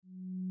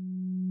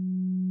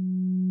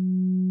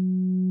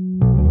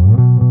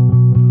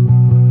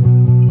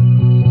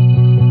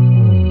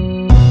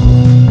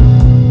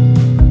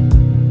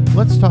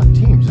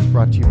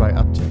brought to you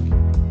by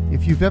Uptick.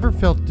 If you've ever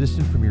felt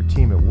distant from your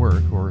team at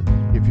work, or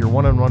if your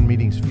one-on-one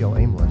meetings feel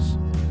aimless,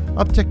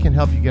 Uptick can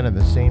help you get on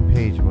the same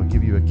page and will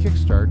give you a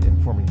kickstart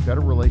in forming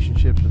better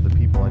relationships with the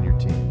people on your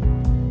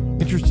team.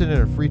 Interested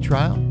in a free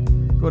trial?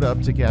 Go to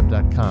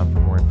uptickapp.com for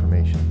more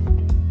information.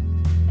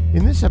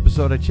 In this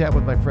episode, I chat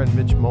with my friend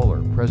Mitch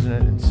Moeller,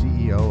 President and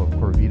CEO of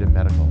Corvita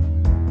Medical.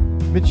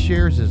 Mitch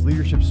shares his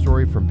leadership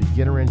story from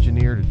beginner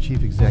engineer to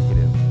chief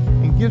executive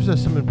and gives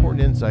us some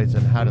important insights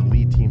on how to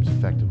lead teams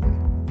effectively.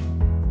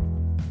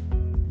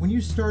 When you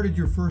started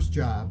your first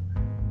job,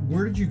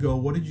 where did you go,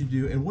 what did you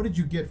do, and what did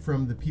you get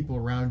from the people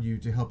around you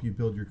to help you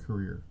build your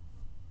career?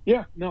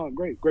 Yeah, no,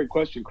 great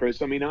question,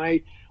 Chris. I mean,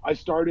 I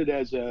started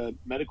as a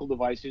medical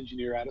device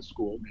engineer out of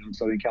school in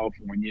Southern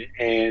California,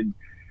 and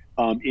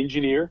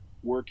engineer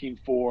working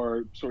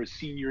for sort of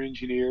senior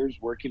engineers,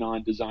 working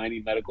on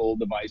designing medical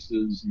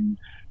devices and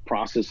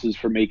processes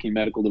for making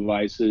medical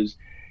devices,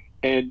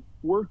 and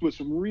worked with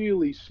some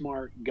really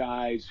smart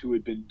guys who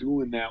had been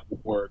doing that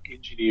work,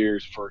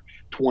 engineers, for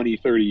 20,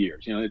 30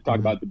 years. You know, they talk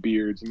about the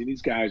beards. I mean,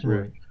 these guys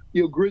were,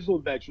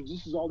 grizzled veterans.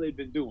 This is all they'd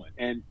been doing.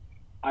 And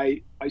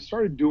I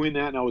started doing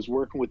that, and I was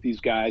working with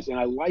these guys, and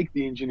I liked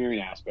the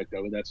engineering aspect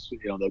of it. That's,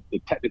 the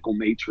technical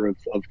nature of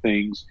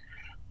things.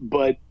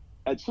 But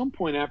at some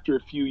point after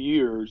a few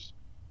years,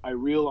 I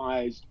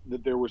realized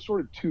that there were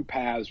sort of two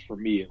paths for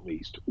me, at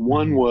least.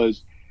 One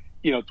was,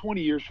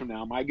 20 years from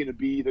now, am I going to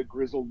be the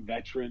grizzled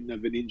veteran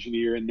of an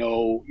engineer and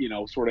know,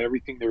 sort of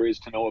everything there is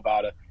to know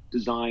about a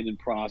design and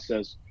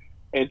process?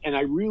 And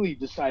I really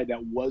decided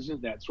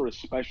that sort of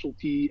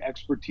specialty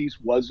expertise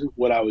wasn't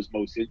what I was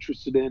most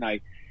interested in.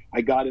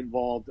 I got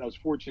involved. I was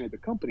fortunate at the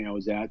company I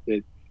was at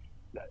that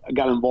I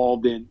got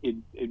involved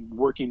in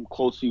working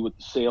closely with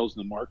the sales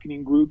and the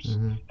marketing groups.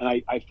 And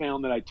I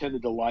found that I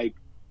tended to like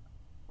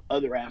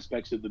other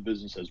aspects of the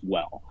business as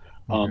well.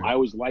 I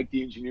always liked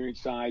the engineering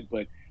side,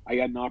 but I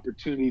got an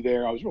opportunity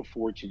there. I was real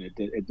fortunate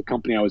that at the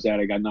company I was at,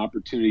 I got an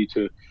opportunity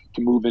to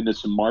move into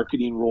some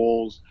marketing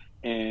roles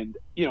and,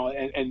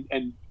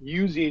 and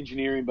use the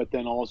engineering, but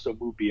then also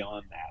move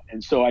beyond that.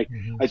 And so I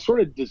sort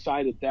of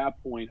decided at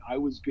that point I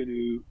was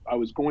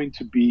going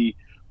to be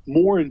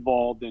more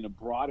involved in a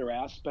broader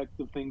aspect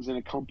of things in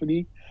a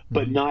company,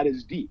 but not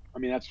as deep. I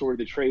mean, that's sort of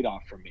the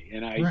trade-off for me.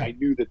 And I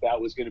knew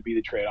that was going to be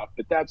the trade-off,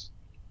 but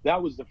that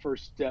was the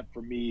first step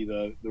for me,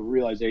 the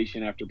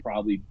realization after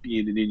probably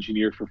being an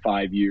engineer for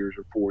 5 years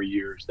or 4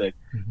 years that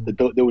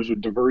there was a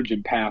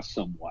divergent path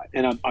somewhat.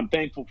 And I'm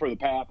thankful for the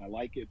path. I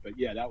like it, but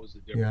that was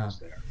the difference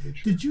there. For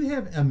sure. Did you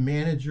have a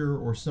manager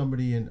or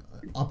somebody in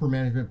upper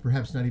management,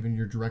 perhaps not even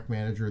your direct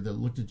manager, that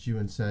looked at you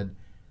and said,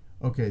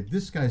 okay,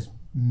 this guy's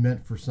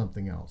meant for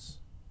something else?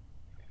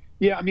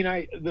 Yeah, I mean,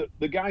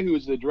 the guy who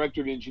was the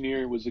director of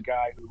engineering was a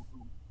guy who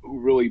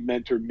really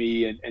mentored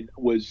me and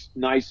was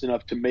nice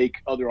enough to make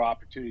other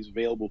opportunities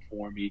available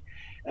for me.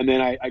 And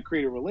then I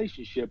created a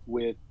relationship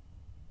with,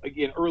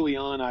 again, early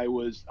on, I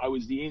was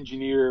the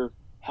engineer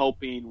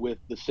helping with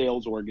the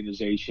sales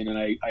organization. And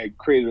I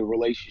created a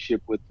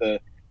relationship with the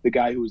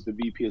guy who was the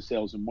VP of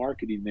sales and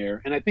marketing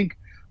there. And I think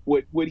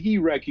what he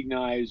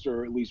recognized,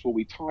 or at least what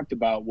we talked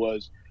about,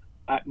 was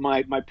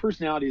my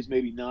personality is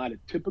maybe not a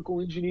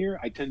typical engineer.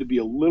 I tend to be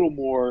a little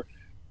more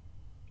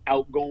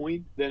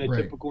outgoing than a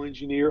typical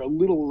engineer, a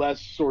little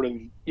less sort of,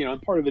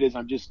 and part of it is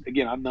I'm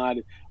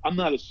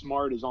not as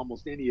smart as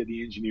almost any of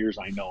the engineers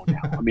I know now.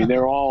 I mean,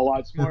 they're all a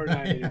lot smarter than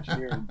I am in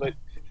engineering,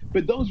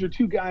 but those are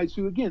two guys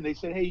who, again, they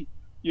said, hey,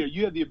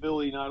 you have the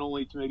ability not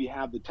only to maybe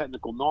have the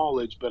technical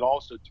knowledge, but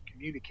also to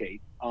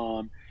communicate.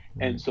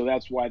 And so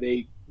that's why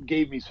they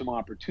gave me some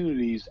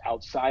opportunities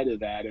outside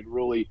of that. And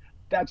really,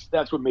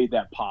 that's what made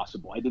that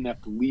possible. I didn't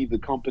have to leave the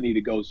company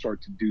to go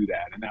start to do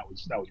that. And that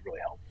was really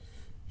helpful.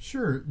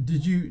 Sure.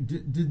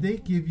 Did they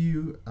give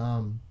you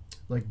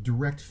like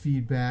direct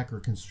feedback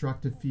or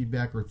constructive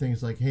feedback, or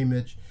things like, hey,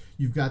 Mitch,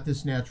 you've got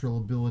this natural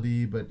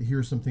ability, but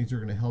here's some things that are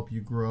going to help you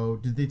grow?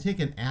 Did they take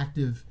an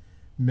active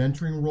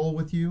mentoring role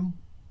with you?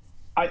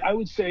 I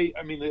would say,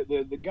 I mean,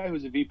 the guy who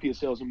was a VP of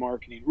sales and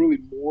marketing, really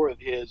more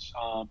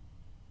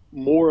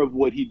of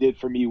what he did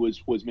for me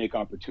was make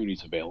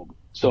opportunities available.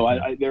 So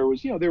there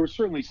was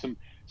certainly some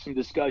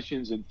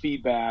discussions and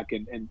feedback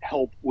and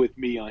help with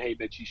me on, hey,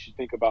 Mitch, you should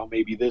think about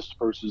maybe this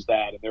versus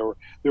that. And there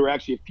were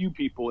actually a few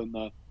people in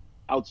the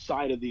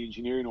outside of the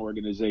engineering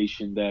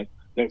organization that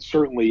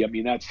certainly, I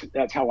mean,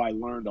 that's how I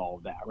learned all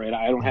of that, right?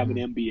 I don't have an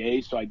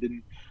MBA, so I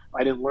didn't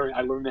learn.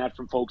 I learned that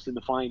from folks in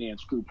the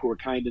finance group who were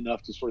kind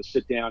enough to sort of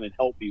sit down and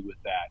help me with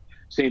that.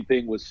 Same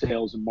thing with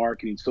sales and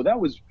marketing. So that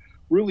was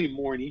really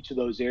more in each of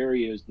those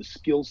areas, the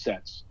skill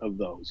sets of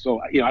those. So,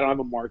 I don't have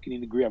a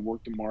marketing degree. I've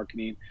worked in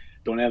marketing,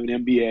 don't have an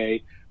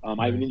MBA.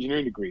 I have an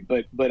engineering degree,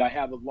 but I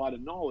have a lot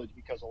of knowledge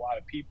because a lot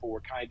of people were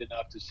kind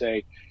enough to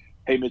say,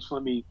 hey, Mitch,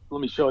 let me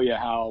show you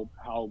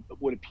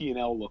what a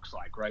P&L looks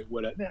like, right?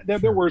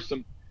 There were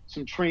some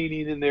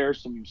training in there,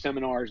 some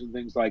seminars and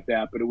things like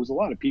that, but it was a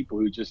lot of people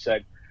who just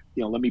said,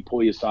 let me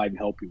pull you aside and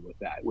help you with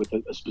that, with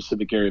a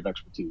specific area of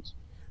expertise.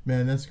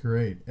 Man, that's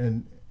great.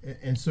 And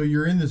And so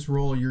you're in this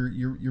role.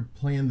 You're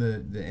playing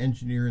the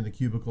engineer in the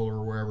cubicle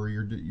or wherever.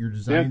 You're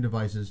designing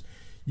devices.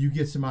 You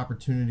get some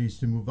opportunities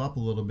to move up a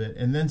little bit,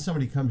 and then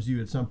somebody comes to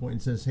you at some point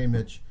and says, "Hey,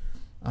 Mitch,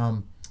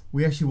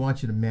 we actually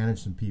want you to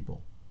manage some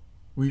people.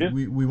 We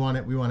want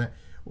it. We want it."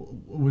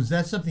 Was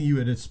that something you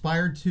had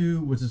aspired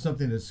to? Was it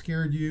something that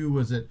scared you?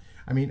 Was it?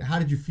 I mean, how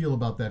did you feel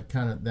about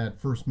that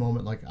first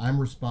moment? Like, I'm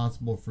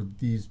responsible for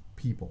these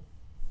people.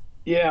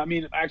 Yeah, I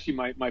mean, actually,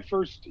 my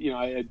first,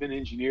 I had been an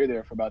engineer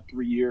there for about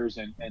 3 years,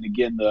 and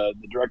again, the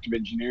director of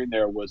engineering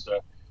there was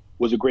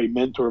a great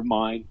mentor of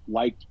mine,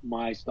 liked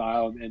my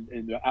style,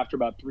 and after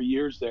about 3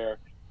 years there,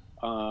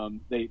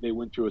 they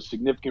went through a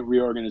significant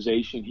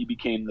reorganization. He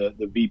became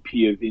the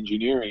VP of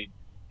engineering,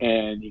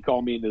 and he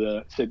called me in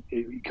and said,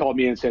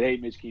 "Hey,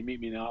 Mitch, can you meet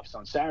me in the office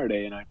on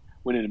Saturday?" And I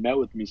went in and met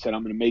with him. He said,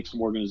 "I'm going to make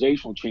some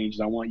organizational changes.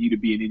 I want you to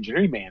be an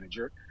engineering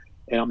manager,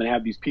 and I'm going to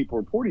have these people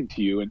reporting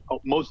to you." And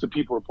most of the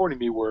people reporting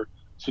to me were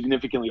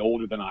significantly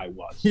older than I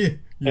was. Yeah.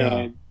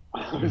 And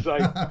I was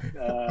like,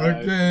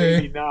 okay,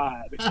 maybe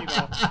not.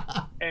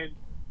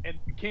 And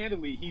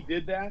candidly, he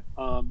did that.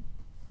 And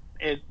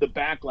the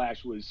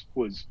backlash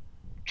was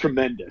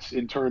tremendous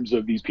in terms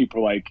of these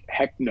people like,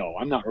 heck no,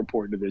 I'm not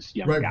reporting to this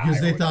young guy. Right,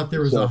 because they thought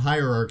there was a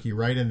hierarchy,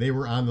 right? And they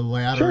were on the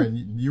ladder,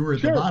 and you were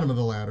at the bottom of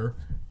the ladder.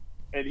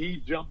 And he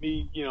jumped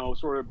me,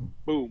 sort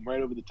of boom,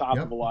 right over the top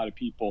of a lot of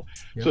people.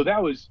 Yep. So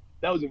that was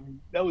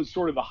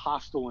sort of a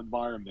hostile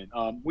environment.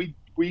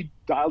 We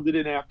dialed it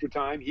in after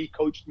time. He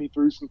coached me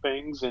through some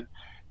things, and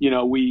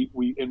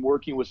we in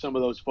working with some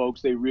of those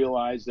folks, they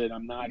realized that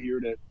I'm not here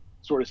to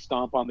sort of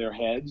stomp on their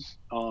heads.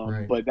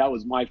 Right. But that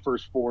was my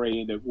first foray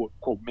into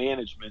quote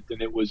management, and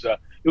it was a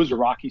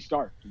rocky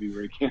start, to be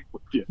very candid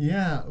with you.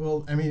 Yeah,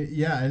 well, I mean,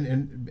 yeah,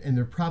 and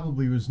there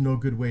probably was no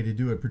good way to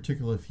do it,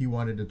 particularly if he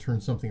wanted to turn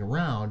something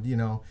around,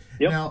 Yep.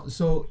 Now,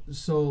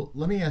 so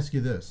let me ask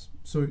you this.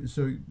 So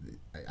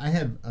I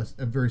had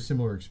a very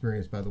similar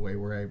experience, by the way,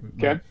 where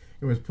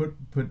I was put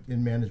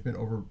in management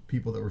over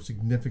people that were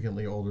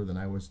significantly older than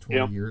I was,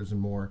 20 years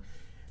and more,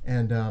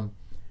 and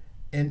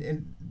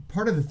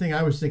part of the thing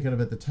I was thinking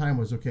of at the time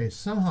was, okay,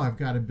 somehow I've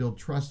got to build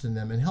trust in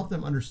them and help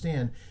them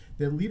understand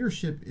that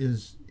leadership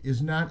is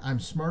not, I'm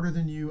smarter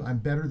than you, I'm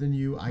better than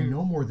you, I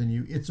know more than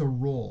you. It's a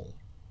role,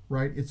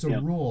 right? It's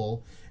a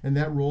role, and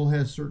that role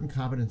has certain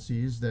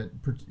competencies that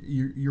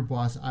your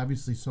boss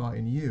obviously saw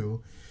in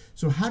you.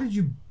 So how did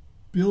you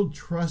build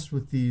trust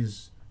with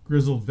these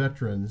grizzled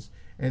veterans,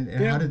 and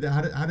how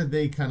did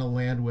they kind of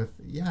land with,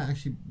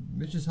 actually,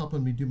 Mitch is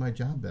helping me do my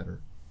job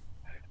better?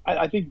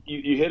 I think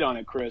you hit on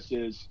it, Chris,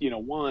 is,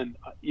 one,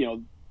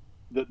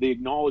 the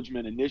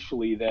acknowledgement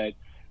initially that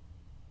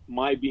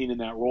my being in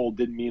that role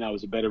didn't mean I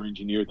was a better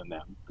engineer than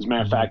them. As a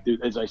matter of fact,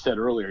 as I said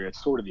earlier,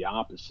 it's sort of the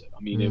opposite.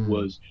 I mean, it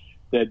was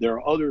that there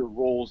are other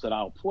roles that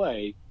I'll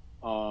play,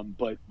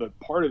 but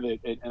part of it,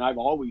 and I've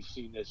always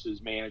seen this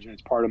as management,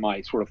 it's part of my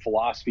sort of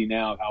philosophy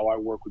now of how I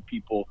work with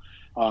people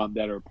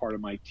that are part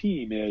of my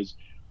team is,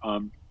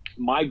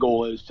 my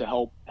goal is to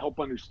help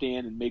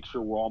understand and make sure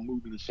we're all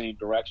moving the same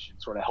direction,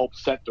 sort of help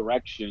set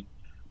direction.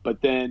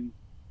 But then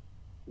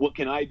what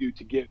can I do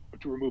to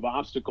remove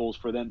obstacles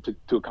for them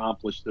to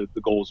accomplish the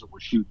goals that we're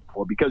shooting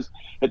for? Because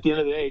at the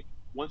end of the day,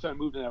 once I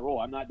moved in that role,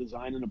 I'm not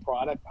designing a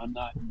product. I'm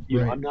not,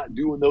 I'm not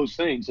doing those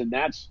things. And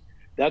that's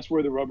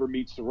where the rubber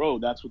meets the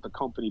road. That's what the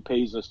company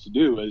pays us to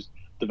do, is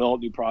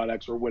develop new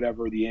products or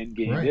whatever the end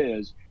game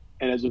is.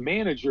 And as a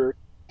manager,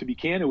 to be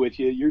candid with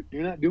you,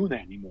 you're not doing that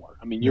anymore.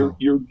 I mean,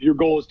 your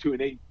goal is to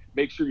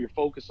make sure you're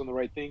focused on the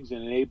right things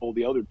and enable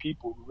the other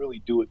people who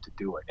really do it to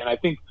do it. And I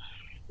think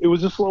it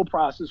was a slow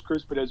process,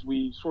 Chris, but as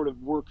we sort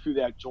of worked through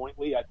that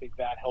jointly, I think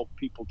that helped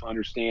people to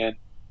understand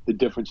the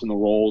difference in the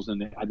roles,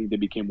 and I think they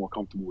became more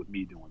comfortable with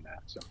me doing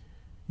that. So.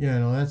 Yeah,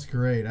 no, that's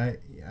great. I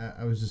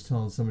was just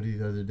telling somebody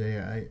the other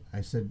day,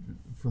 I said,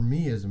 for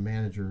me as a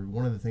manager,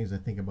 one of the things I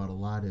think about a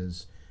lot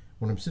is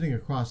when I'm sitting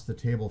across the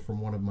table from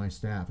one of my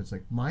staff, it's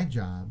like, my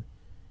job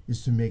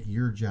is to make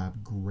your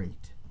job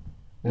great.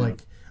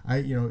 Like,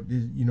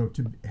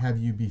 to have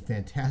you be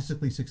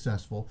fantastically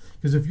successful.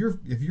 Because if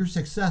you're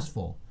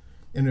successful,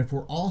 and if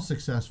we're all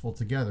successful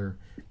together,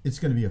 it's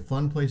going to be a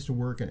fun place to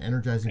work, an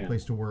energizing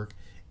place to work,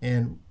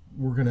 and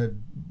we're going to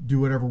do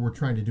whatever we're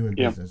trying to do in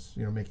business,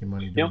 making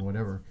money, doing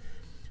whatever.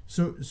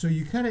 So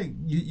you kind of,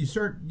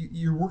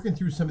 you're working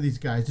through some of these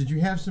guys. Did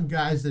you have some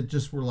guys that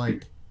just were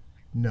like,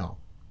 no,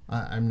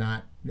 I'm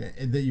not,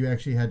 that you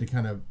actually had to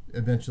kind of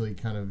eventually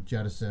kind of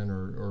jettison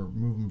or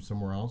move them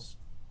somewhere else?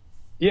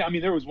 Yeah, I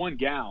mean, there was one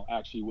gal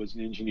actually was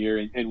an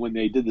engineer, and when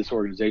they did this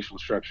organizational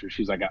structure,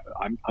 she's like,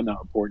 I'm not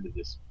reporting to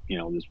this,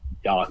 this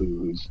Yahoo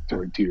who's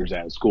 2 years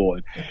out of school,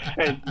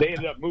 and they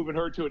ended up moving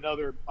her to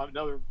another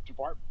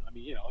department. I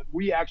mean,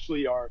 we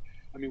actually are.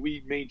 I mean,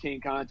 we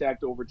maintain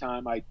contact over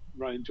time. I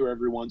run into her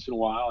every once in a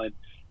while, and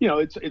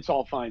it's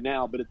all fine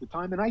now. But at the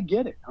time, and I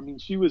get it. I mean,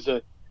 she was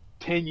a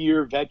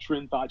 10-year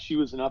veteran, thought she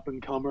was an up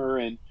and comer,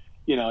 and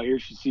here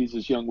she sees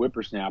this young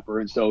whippersnapper,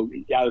 and so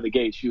out of the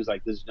gate, she was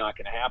like, "This is not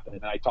going to happen."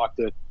 And I talked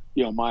to,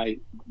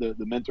 the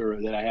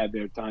mentor that I had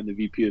there at the time, the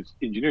VP of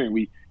engineering.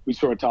 We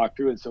sort of talked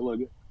through it and said, "Look,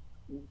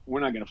 we're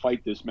not going to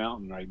fight this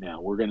mountain right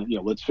now. We're going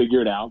to, let's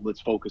figure it out.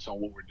 Let's focus on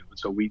what we're doing.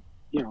 So we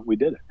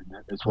did it,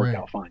 and it's worked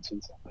out fine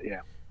since then. But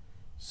yeah.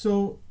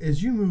 So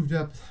as you moved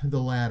up the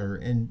ladder,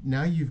 and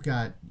now you've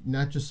got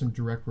not just some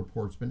direct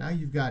reports, but now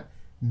you've got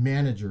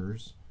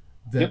managers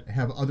that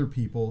have other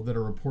people that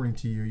are reporting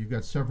to you. You've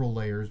got several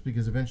layers,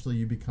 because eventually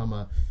you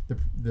become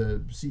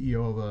the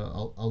CEO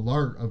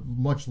of a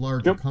much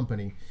larger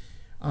company.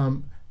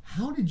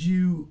 How did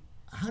you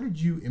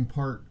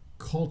impart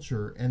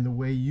culture and the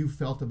way you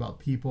felt about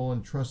people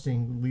and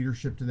trusting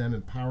leadership to them,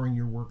 empowering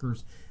your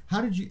workers?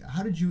 How did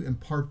you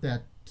impart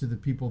that to the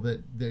people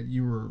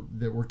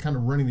that were kind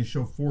of running the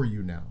show for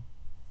you now?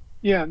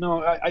 Yeah,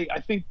 no, I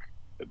think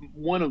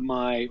one of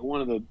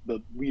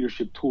the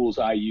leadership tools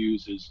I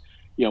use is,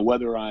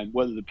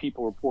 whether the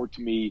people report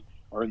to me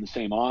are in the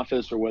same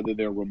office or whether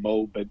they're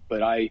remote,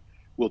 but I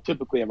will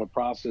typically have a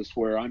process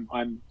where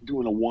I'm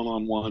doing a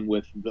one-on-one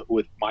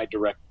with my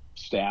direct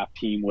staff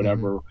team,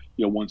 whatever,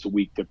 once a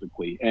week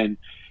typically. And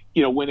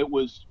when it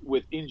was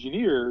with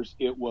engineers,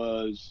 it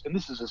was, and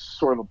this is a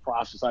sort of a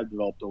process I've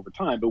developed over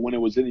time, but when it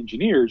was in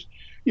engineers,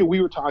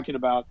 we were talking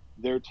about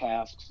their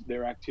tasks,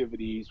 their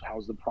activities,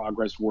 how's the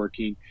progress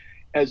working.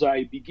 As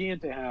I began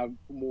to have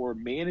more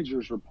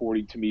managers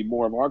reporting to me,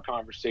 more of our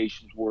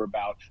conversations were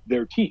about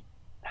their team.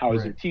 How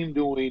is their team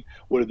doing?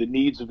 What are the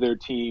needs of their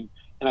team?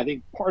 And I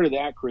think part of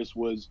that, Chris,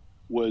 was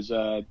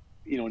an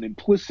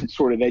implicit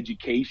sort of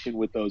education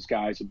with those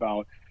guys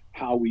about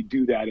how we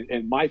do that.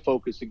 And my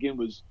focus, again,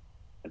 was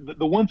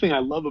the one thing I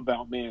love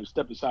about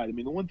step aside. I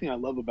mean, the one thing I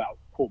love about,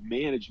 quote,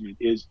 management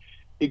is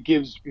it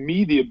gives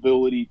me the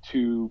ability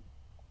to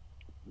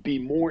be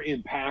more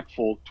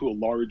impactful to a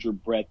larger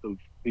breadth of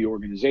the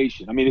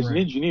organization. I mean, as an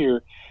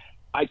engineer,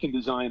 I can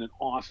design an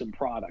awesome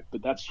product,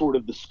 but that's sort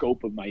of the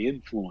scope of my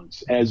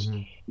influence. As,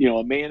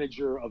 a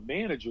manager of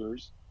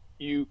managers,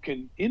 you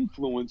can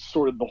influence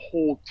sort of the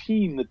whole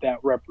team that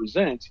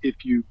represents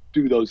if you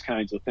do those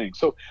kinds of things.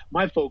 So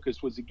my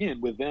focus was,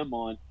 again, with them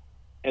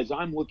as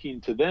I'm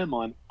looking to them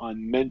on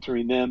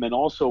mentoring them, and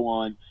also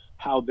on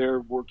how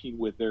they're working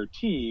with their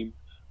team.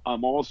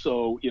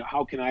 Also,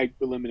 how can I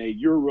eliminate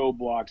your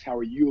roadblocks? How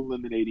are you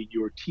eliminating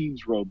your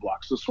team's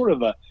roadblocks? So sort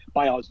of a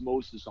by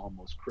osmosis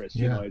almost, Chris,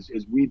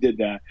 as we did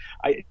that.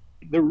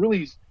 There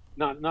really is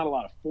not a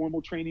lot of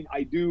formal training.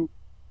 I do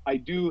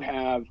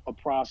have a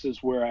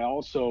process where I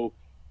also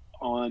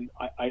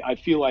I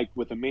feel like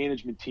with a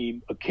management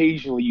team,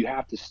 occasionally you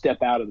have to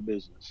step out of the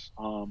business.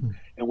 And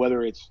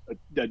whether it's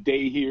a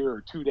day here or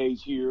 2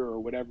 days here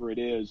or whatever it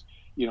is,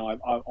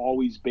 I've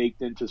always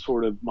baked into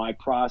sort of my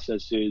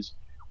process is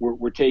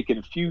we're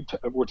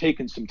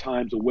taking some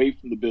times away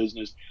from the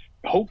business,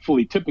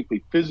 hopefully,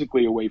 typically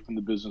physically away from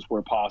the business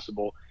where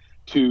possible,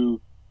 to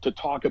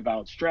talk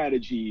about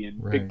strategy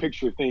and big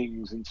picture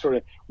things and sort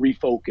of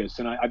refocus.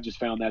 And I've just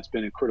found that's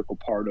been a critical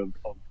part of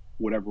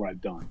whatever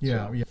I've done.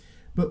 Yeah.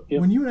 But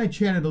when you and I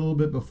chatted a little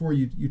bit before,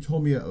 you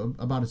told me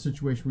about a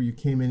situation where you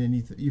came in and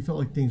you felt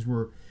like things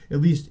were,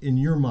 at least in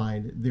your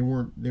mind, they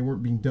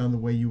weren't being done the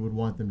way you would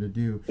want them to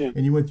do,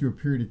 and you went through a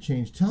period of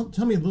change.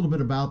 Tell me a little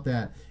bit about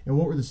that, and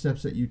what were the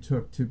steps that you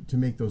took to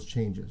make those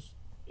changes?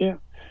 Yeah,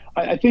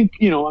 I think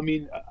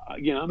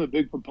again, I'm a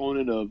big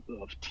proponent of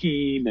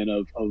team and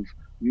of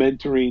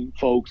mentoring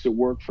folks that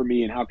work for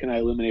me, and how can I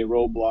eliminate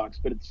roadblocks.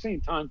 But at the same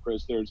time,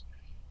 Chris, there's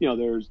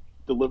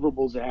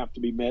deliverables that have to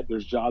be met.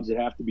 There's jobs that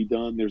have to be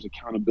done. There's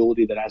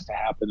accountability that has to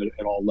happen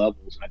at all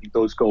levels. And I think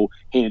those go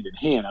hand in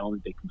hand. I don't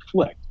think they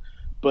conflict.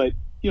 But,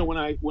 when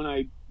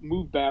I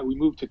moved back, we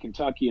moved to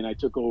Kentucky, and I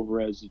took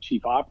over as the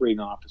chief operating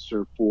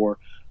officer for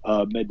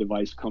a med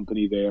device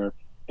company there.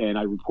 And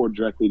I reported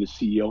directly to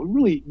CEO, and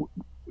really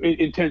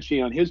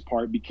intentionally on his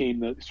part became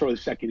the sort of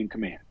second in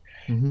command.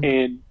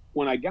 And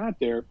when I got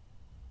there,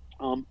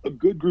 a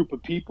good group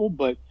of people,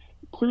 but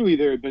clearly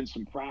there had been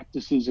some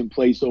practices in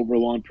place over a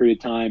long period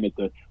of time at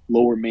the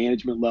lower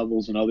management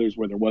levels and others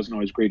where there wasn't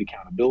always great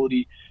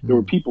accountability. There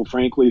were people,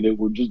 frankly, that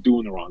were just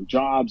doing the wrong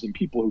jobs, and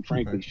people who,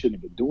 frankly, shouldn't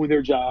have been doing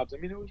their jobs. I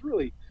mean, it was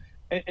really,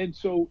 and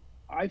so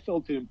I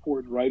felt it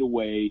important right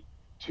away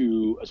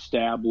to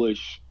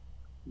establish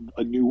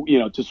a new,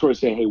 to sort of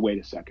say, hey, wait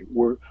a second,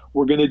 we're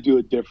going to do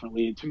it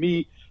differently. And to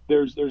me,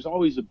 there's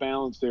always a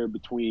balance there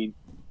between,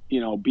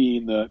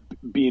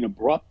 being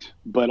abrupt,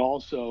 but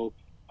also,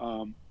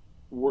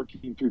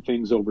 working through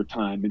things over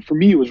time. And for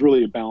me, it was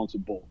really a balance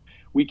of both.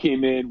 We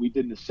came in, we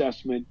did an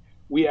assessment.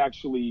 We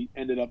actually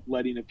ended up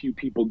letting a few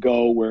people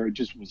go where it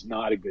just was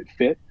not a good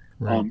fit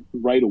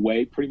right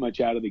away, pretty much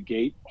out of the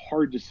gate.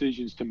 Hard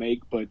decisions to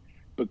make, but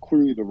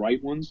clearly the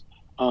right ones.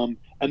 And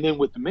then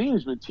with the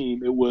management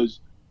team, it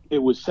was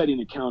setting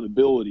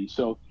accountability.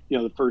 So,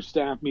 the first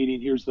staff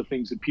meeting, here's the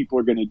things that people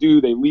are going to do.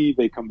 They leave,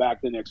 they come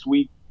back the next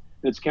week.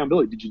 It's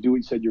accountability. Did you do what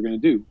you said you're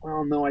going to do?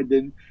 Well, no, I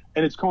didn't.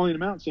 And it's calling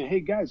them out and saying, hey,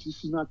 guys,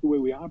 this is not the way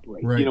we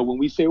operate. When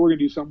we say we're going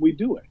to do something, we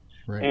do it.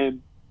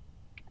 And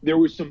there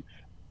were some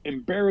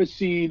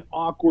embarrassing,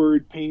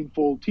 awkward,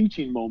 painful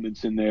teaching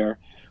moments in there.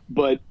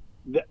 But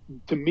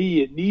to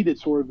me, it needed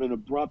sort of an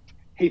abrupt,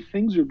 hey,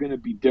 things are going to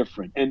be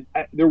different. And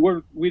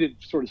we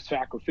didn't sort of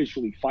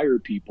sacrificially fire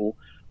people,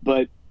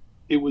 but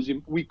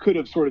we could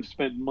have sort of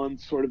spent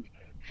months sort of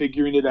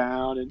figuring it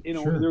out. And,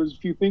 Sure. there was a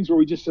few things where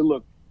we just said,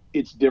 look,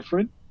 it's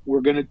different.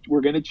 We're going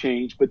to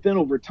change. But then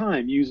over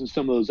time, using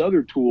some of those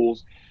other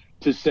tools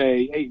to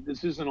say, hey,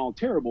 this isn't all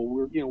terrible.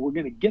 We're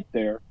going to get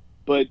there.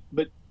 But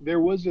there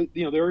was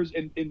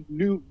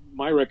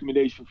my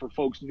recommendation for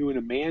folks new in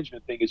a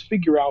management thing is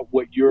figure out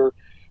what your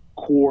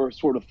core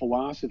sort of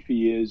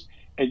philosophy is,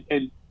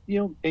 and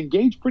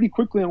engage pretty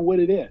quickly on what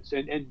it is,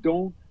 and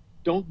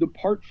don't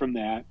depart from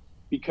that,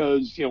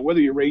 because whether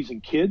you're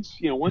raising kids,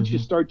 once you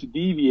start to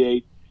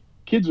deviate,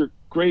 kids are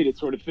great at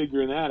sort of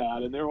figuring that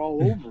out, and they're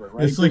all over it,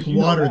 right? It's like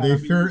water. They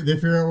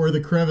figure out where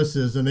the crevice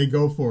is and they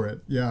go for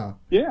it. Yeah.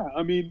 Yeah.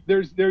 I mean,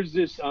 there's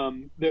this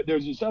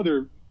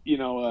other,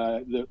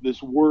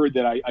 this word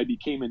that I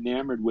became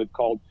enamored with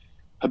called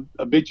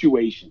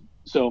habituation.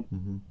 So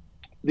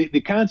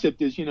the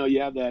concept is,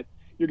 you have that,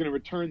 you're going to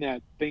return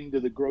that thing to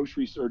the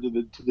grocery store,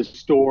 to the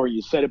store, and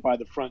you set it by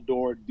the front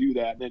door to do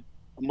that. And then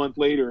a month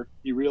later,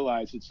 you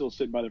realize it's still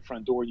sitting by the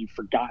front door, and you've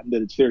forgotten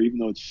that it's there, even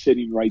though it's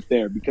sitting right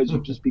there, because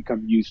you've just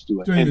become used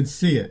to it. Don't even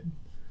see it.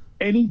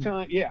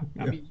 Anytime,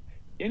 I mean,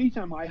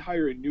 anytime I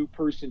hire a new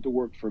person to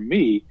work for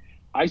me,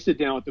 I sit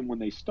down with them when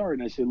they start,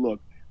 and I say,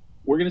 look,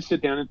 we're going to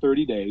sit down in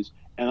 30 days,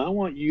 and I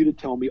want you to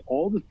tell me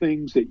all the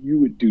things that you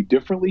would do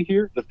differently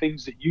here, the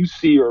things that you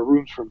see are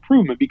rooms for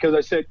improvement, because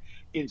I said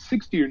in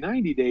 60 or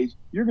 90 days,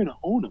 you're going to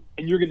own them,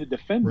 and you're going to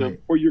defend them,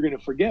 or you're going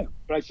to forget them.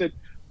 But I said,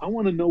 I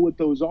want to know what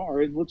those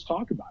are, and let's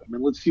talk about them,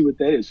 and let's see what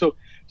that is. So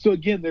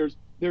again,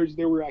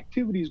 there were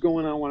activities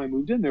going on when I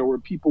moved in there where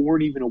people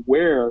weren't even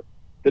aware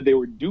that they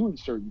were doing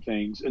certain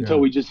things until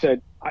we just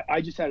said,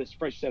 I just had a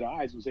fresh set of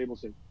eyes and was able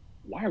to say,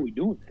 why are we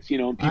doing this?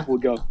 And people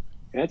would go,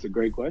 that's a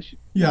great question.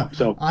 Yeah.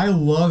 So I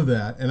love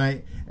that.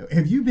 And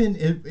have you been,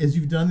 as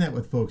you've done that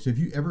with folks, have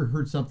you ever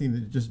heard something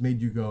that just made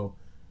you go,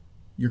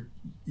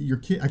 your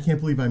kid, I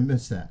can't believe I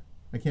missed that.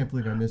 I can't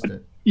believe I missed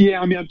it.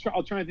 Yeah. I mean,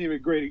 I'll try and think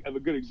of a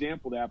good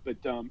example of that,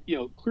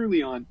 but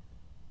clearly on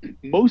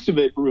most of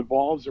it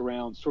revolves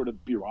around sort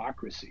of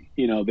bureaucracy,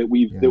 that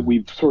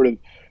we've sort of,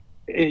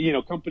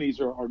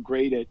 companies are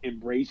great at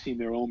embracing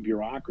their own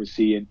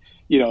bureaucracy. And,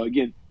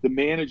 again, the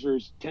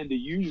managers tend to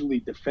usually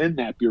defend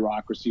that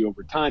bureaucracy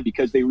over time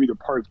because they were either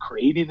part of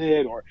creating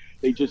it, or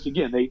they just,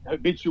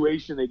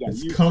 habituation, they got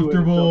it's used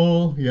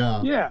comfortable. To it.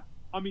 So, yeah.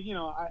 I mean,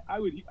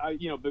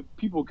 but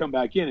people come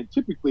back in, and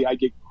typically I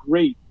get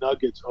great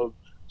nuggets of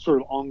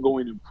sort of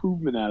ongoing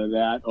improvement out of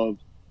that, of,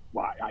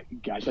 wow,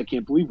 I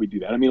can't believe we do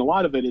that. I mean, a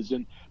lot of it is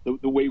in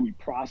the way we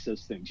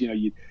process things.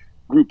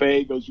 Group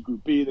A goes to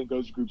Group B, then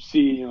goes to Group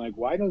C. And you're like,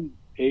 why doesn't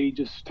A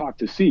just talk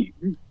to C?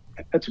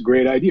 That's a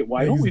great idea.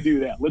 Why don't we do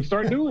that? Let's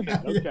start doing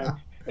that. Okay. Yeah.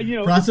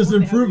 And, process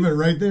improvement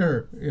right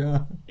there. Yeah.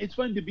 It's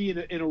fun to be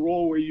in a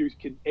role where you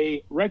can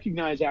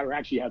recognize that, or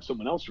actually have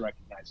someone else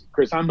recognize it.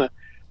 Chris,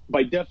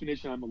 by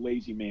definition, I'm a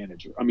lazy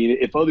manager. I mean,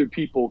 if other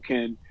people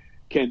can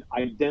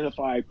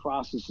identify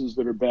processes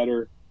that are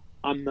better,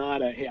 I'm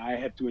not hey, I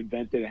have to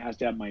invent it. It has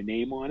to have my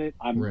name on it.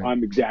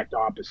 I'm exact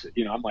opposite.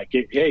 I'm like,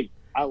 hey,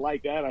 I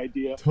like that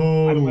idea.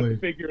 Totally. I don't have to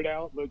figure it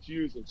out. Let's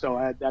use it.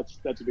 So that's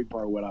a big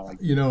part of what I like.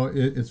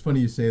 It's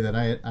funny you say that.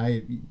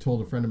 I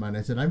told a friend of mine,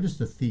 I said, I'm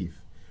just a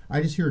thief.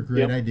 I just hear a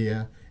great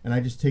idea, and I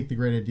just take the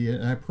great idea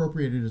and I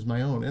appropriate it as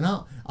my own. And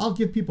I'll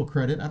give people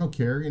credit. I don't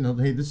care.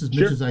 Hey, this is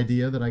Mitch's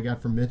idea that I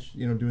got from Mitch,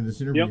 doing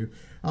this interview. Yep.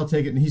 I'll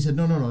take it. And he said,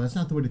 no, that's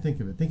not the way to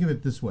think of it. Think of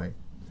it this way.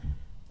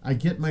 I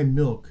get my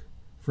milk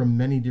from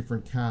many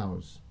different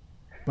cows,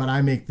 but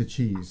I make the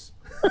cheese.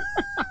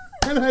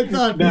 And I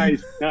thought,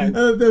 nice.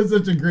 That was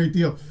such a great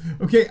deal.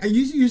 Okay,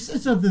 you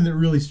said something that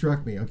really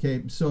struck me.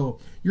 Okay, so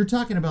you're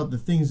talking about the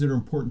things that are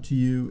important to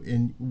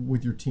you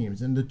with your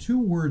teams, and the two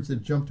words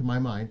that jumped to my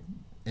mind,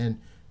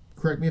 and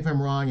correct me if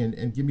I'm wrong,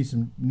 and give me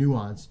some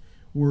nuance,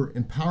 were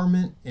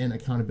empowerment and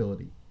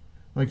accountability.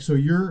 Like, so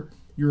you're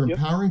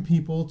empowering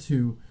people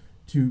to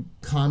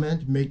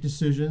comment, make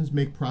decisions,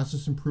 make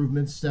process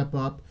improvements, step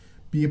up,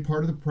 be a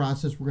part of the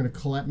process. We're going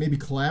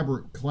to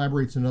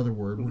collaborate's another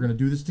word. We're going to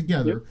do this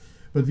together. Yep.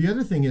 But the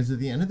other thing is, at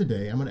the end of the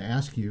day, I'm going to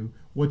ask you,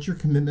 what's your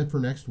commitment for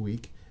next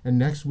week? And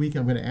next week,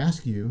 I'm going to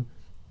ask you,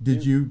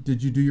 did you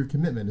do your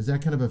commitment? Is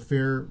that kind of a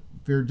fair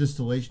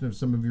distillation of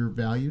some of your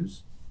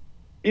values?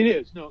 It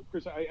is. No,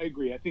 Chris, I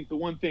agree. I think the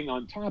one thing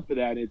on top of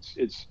that, it's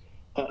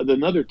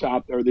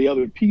the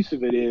other piece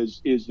of it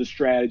is the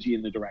strategy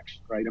and the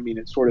direction, right? I mean,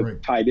 it's sort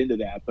of tied into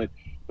that, but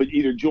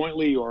either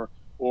jointly or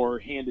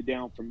handed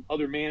down from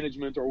other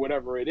management or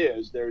whatever it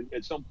is, there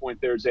at some point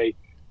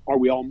are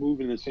we all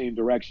moving in the same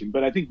direction?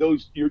 But I think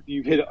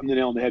you've hit the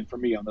nail on the head for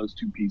me on those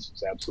two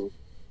pieces. Absolutely.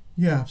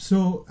 Yeah.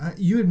 So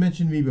you had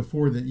mentioned to me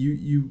before that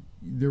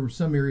there were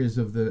some areas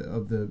of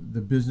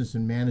the business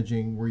and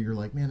managing where you're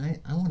like,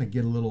 man, I want to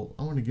get a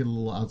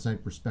little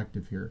outside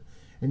perspective here,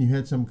 and you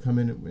had some come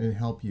in and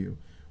help you.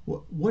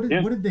 What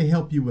did they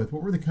help you with?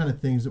 What were the kind of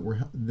things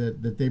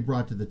that they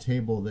brought to the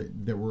table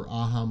that were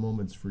aha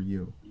moments for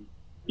you?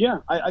 Yeah,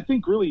 I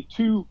think really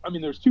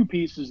there's two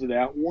pieces of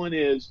that. One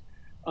is,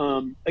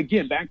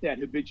 again, back to that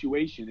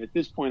habituation. At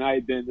this point,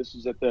 this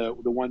is at the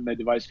One Med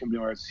Device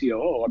Company, or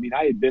COO. I mean,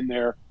 I had been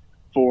there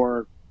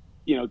for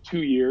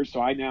 2 years.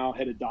 So I now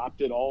had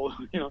adopted all,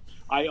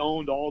 I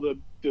owned all the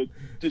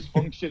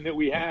dysfunction that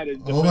we had as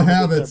all the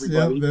habits.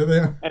 Everybody. Yep,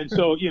 there. And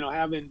so,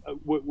 having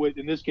what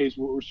in this case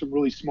were some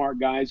really smart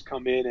guys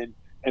come in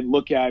and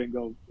look at it and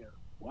go,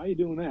 why are you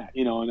doing that?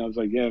 And I was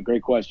like, yeah,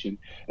 great question.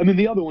 And then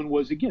the other one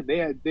was, again, they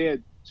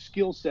had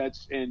skill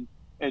sets and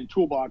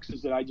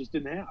toolboxes that I just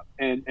didn't have.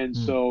 And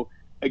so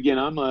again,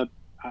 I'm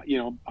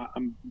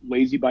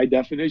lazy by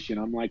definition.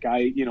 I'm like,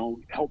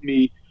 help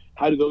me.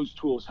 How do those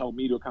tools help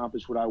me to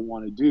accomplish what I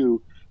want to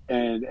do?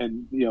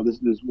 And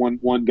this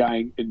one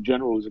guy in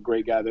general is a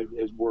great guy that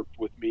has worked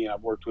with me.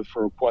 I've worked with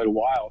for quite a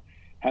while.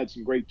 Had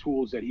some great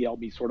tools that he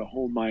helped me sort of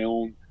hone my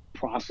own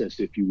process,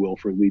 if you will,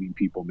 for leading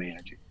people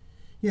managing.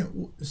 Yeah.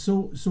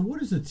 So what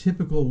does a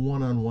typical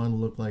one-on-one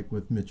look like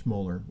with Mitch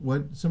Moeller?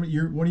 One of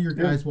your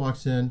guys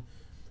walks in.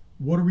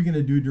 What are we going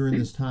to do during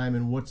this time,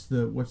 and what's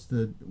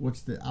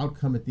the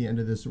outcome at the end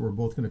of this that we're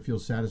both going to feel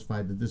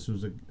satisfied that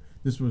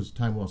this was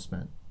time well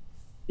spent?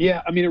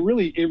 Yeah, I mean, it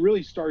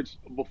really starts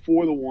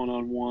before the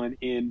one-on-one.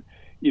 In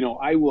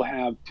I will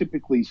have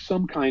typically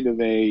some kind of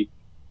a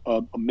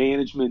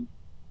management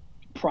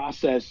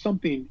process,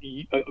 something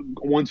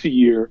once a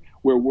year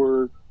where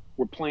we're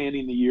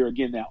planning the year.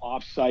 Again, that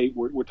offsite,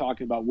 we're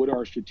talking about what are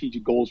our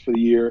strategic goals for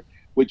the year,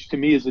 which to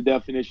me is the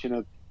definition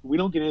of, we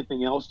don't get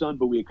anything else done,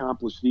 but we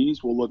accomplish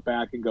these. We'll look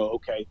back and go,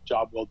 okay,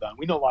 job well done.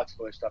 We know lots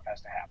of other stuff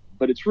has to happen,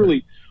 but it's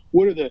really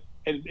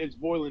and it's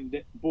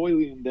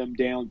boiling them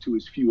down to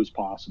as few as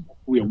possible.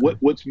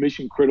 What's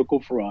mission critical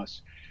for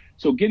us?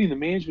 So getting the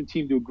management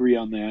team to agree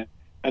on that,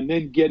 and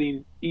then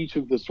getting each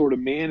of the sort of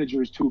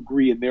managers to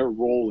agree in their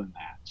role in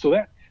that. So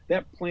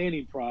that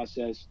planning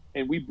process,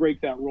 and we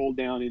break that role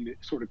down into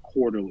sort of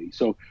quarterly.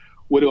 So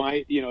what do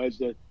I, as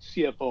the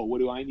CFO, what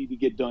do I need to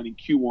get done in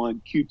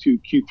Q1,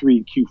 Q2, Q3,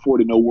 and Q4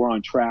 to know we're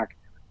on track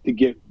to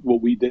get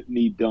what we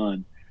need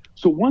done?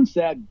 So once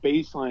that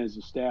baseline is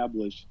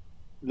established,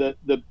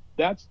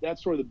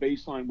 that's sort of the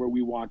baseline where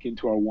we walk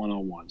into our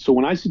one-on-one. So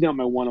when I sit down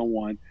my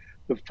one-on-one,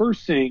 the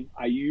first thing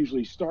I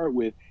usually start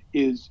with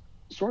is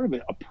sort of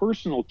a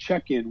personal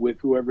check-in with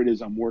whoever it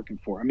is I'm working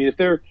for. I mean, if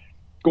they're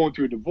going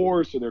through a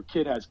divorce or their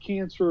kid has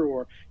cancer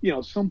or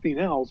something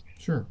else,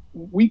 sure,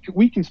 we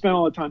can spend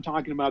all the time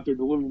talking about their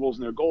deliverables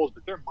and their goals,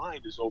 but their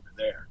mind is over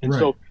there. And right.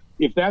 So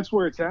if that's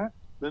where it's at,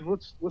 then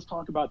let's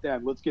talk about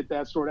that. Let's get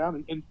that sorted out.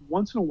 And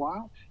once in a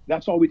while,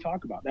 that's all we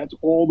talk about. That's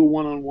all the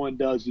one-on-one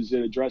does, is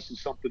it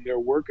addresses something they're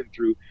working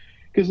through.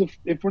 Because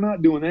if we're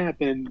not doing that,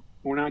 then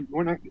we're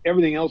not.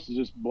 Everything else is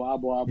just blah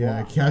blah blah.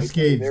 Yeah, it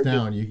cascades right?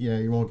 down.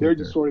 You won't. They're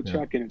just sort of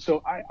checking it.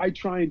 So I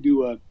try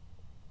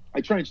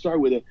and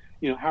start with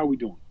how are we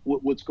doing?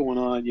 What's going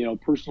on?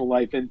 Personal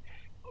life. And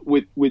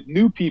with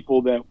new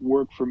people that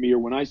work for me, or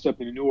when I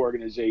step in a new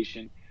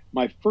organization,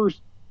 my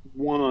first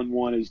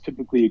one-on-one is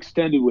typically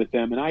extended with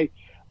them, and I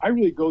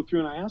really go through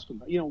and I ask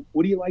them,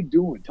 what do you like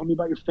doing? Tell me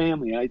about your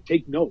family. And I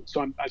take notes,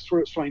 so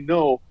I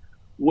know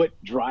what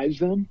drives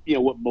them,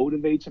 what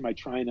motivates them. I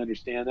try and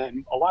understand that.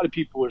 And a lot of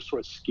people are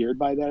sort of scared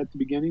by that at the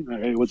beginning.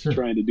 Hey, what's he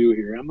trying to do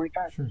here? I'm like,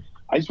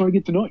 I just want to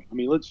get to know you. I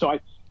mean,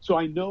 so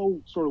I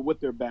know sort of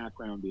what their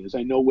background is.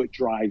 I know what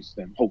drives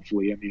them,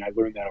 hopefully. I mean, I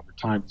learned that over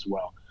time as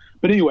well.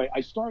 But anyway,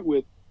 I start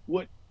with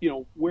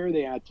where are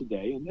they at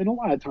today? And a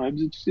lot of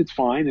times it's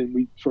fine, and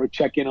we sort of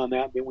check in on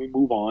that, and then we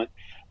move on.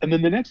 And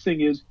then the next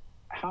thing is,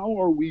 how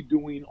are we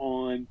doing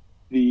on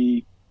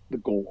the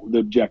goal,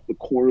 the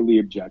quarterly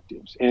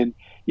objectives? And,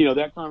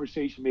 that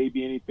conversation may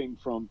be anything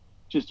from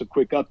just a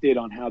quick update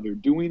on how they're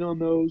doing on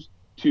those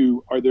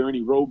to, are there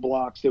any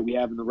roadblocks that we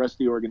have in the rest of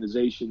the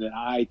organization that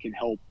I can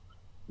help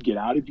get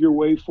out of your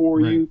way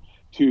for you,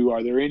 to,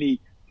 are there any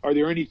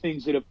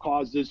things that have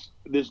caused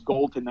this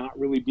goal to not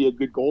really be a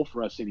good goal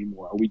for us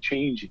anymore? Are we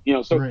changing?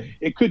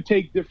 It could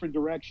take different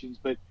directions,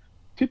 but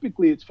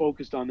typically it's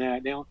focused on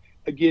that. Now,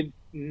 again,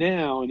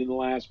 and in the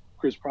last,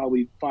 Chris,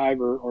 probably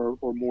 5 or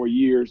more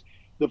years,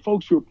 the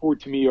folks who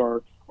report to me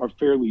are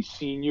fairly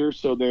senior.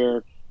 So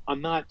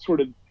I'm not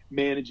sort of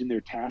managing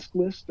their task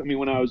list. I mean,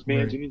 when I was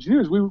managing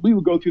engineers, we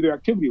would go through their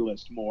activity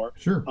list more.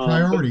 Sure.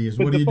 Priorities.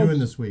 What are you doing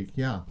this week?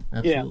 Yeah,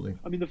 absolutely. Yeah.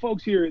 I mean, the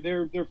folks here,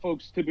 they're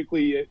folks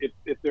typically,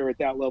 if they're at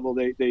that level,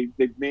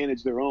 they've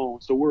managed their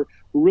own. So we're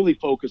really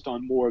focused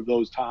on more of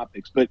those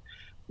topics. But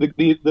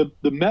the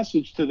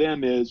message to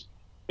them is,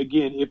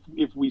 again,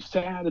 if we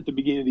sat at the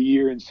beginning of the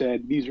year and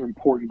said, these are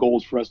important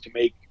goals for us to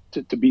make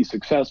to be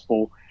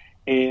successful,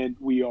 and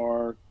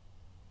we're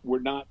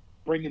not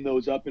bringing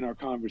those up in our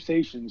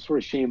conversations, sort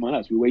of shame on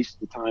us. We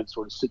wasted the time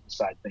sort of sitting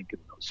aside thinking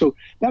of those. So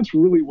that's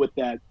really what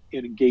that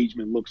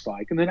engagement looks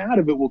like. And then out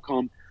of it will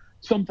come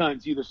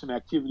sometimes either some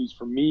activities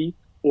for me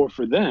or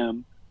for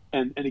them.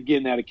 And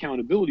again, that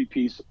accountability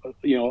piece,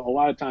 a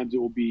lot of times it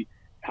will be,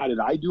 how did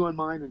I do on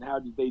mine and how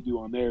did they do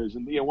on theirs?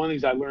 And, one of the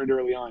things I learned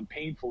early on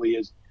painfully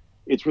is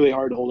it's really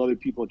hard to hold other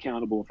people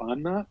accountable if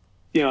I'm not.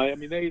 I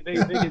mean, they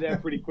did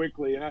that pretty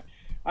quickly. And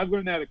I've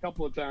learned that a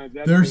couple of times.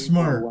 That's they're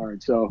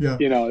smart. So yeah.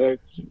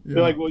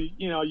 They're like, well,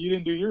 you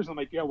didn't do yours. I'm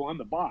like, yeah, well, I'm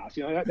the boss.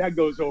 That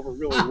goes over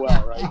really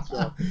well, right?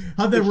 So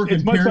how'd that work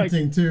in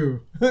parenting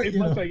too? It's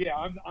much like,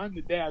 yeah, I'm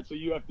the dad, so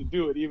you have to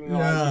do it, even though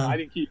I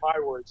didn't keep my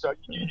word. So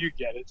you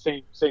get it.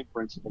 Same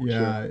principle.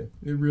 Yeah, sure.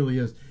 It really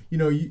is.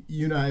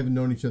 You and I have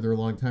known each other a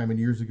long time, and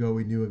years ago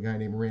we knew a guy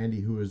named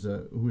Randy who was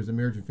a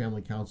marriage and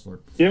family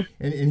counselor. Yeah.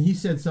 And he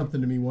said something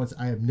to me once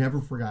I have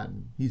never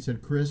forgotten. He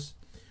said, Chris,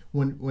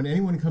 when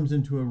anyone comes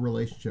into a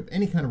relationship,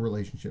 any kind of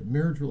relationship,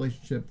 marriage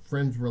relationship,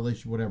 friends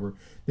relationship, whatever,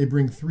 they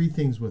bring three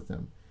things with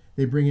them.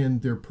 They bring in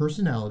their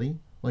personality,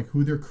 like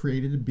who they're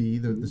created to be,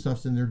 the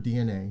stuff's in their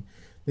DNA.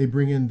 They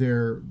bring in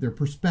their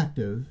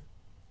perspective,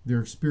 their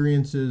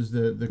experiences,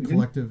 the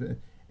collective,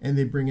 and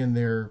they bring in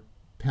their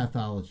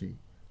pathology,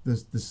 the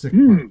sick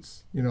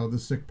parts, the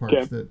sick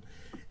parts that,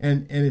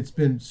 and it's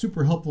been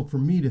super helpful for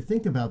me to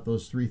think about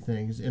those three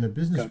things in a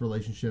business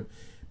relationship.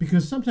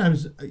 Because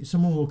sometimes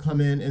someone will come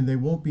in and they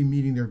won't be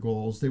meeting their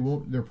goals.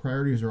 Their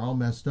priorities are all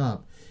messed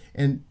up,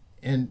 and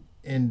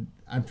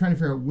I'm trying to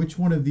figure out which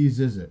one of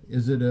these is it.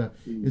 Is it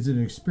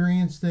an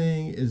experience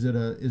thing? Is it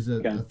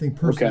a thing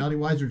personality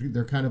wise, or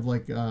they're kind of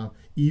like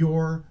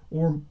Eeyore,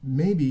 or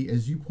maybe,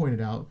 as you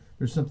pointed out,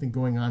 there's something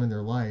going on in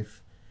their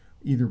life,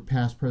 either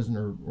past, present,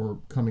 or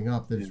coming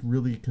up that's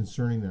really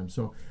concerning them.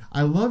 So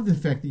I love the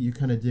fact that you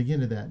kind of dig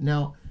into that.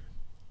 Now,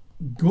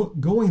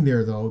 going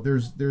there though,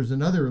 there's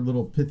another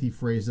little pithy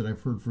phrase that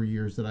I've heard for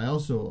years that I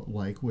also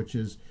like, which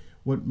is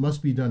what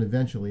must be done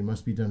eventually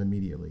must be done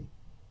immediately,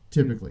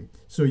 typically.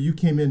 So you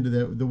came into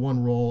the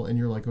one role and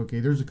you're like, okay,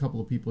 there's a couple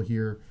of people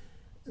here,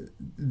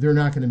 they're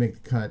not going to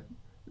make the cut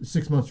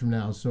 6 months from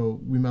now, so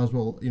we might as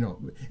well,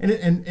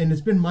 and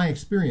it's been my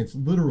experience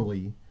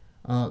literally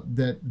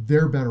that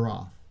they're better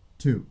off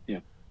too.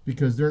 Yeah.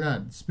 Because they're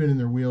not spinning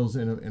their wheels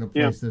in a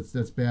place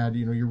that's bad.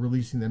 You're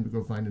releasing them to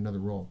go find another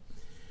role.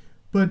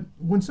 But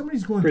when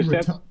somebody's going through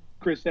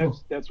Chris,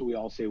 that's what we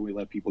all say when we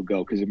let people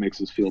go, because it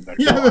makes us feel better.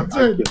 Yeah, that's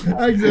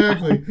right.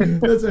 Exactly.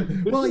 That's right.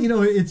 Well,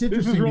 it's interesting.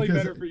 This is really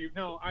because better for you.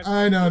 No,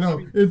 I know.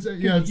 No, it's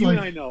it's you like. And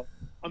I know.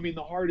 I mean,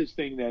 the hardest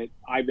thing that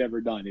I've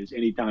ever done is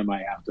anytime I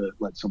have to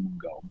let someone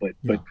go, but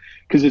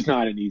because it's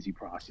not an easy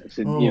process,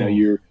 and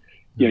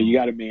you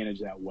got to manage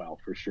that well,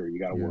 for sure. You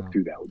got to work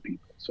through that with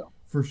people. So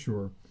for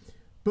sure.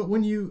 But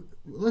when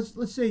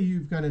let's say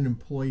you've got an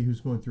employee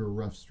who's going through a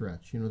rough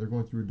stretch, they're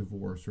going through a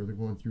divorce or they're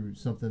going through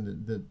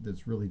something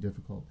that's really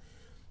difficult.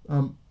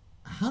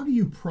 How do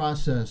you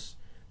process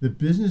the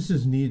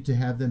business's need to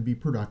have them be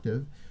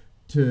productive,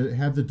 to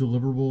have the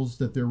deliverables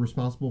that they're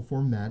responsible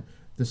for met,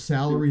 the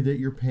salary that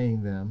you're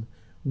paying them,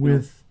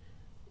 with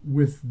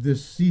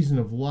this season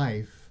of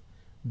life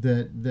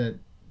that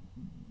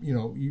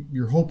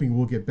you're hoping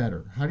will get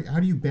better? How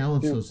do you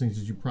balance those things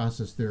as you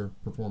process their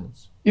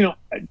performance?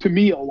 To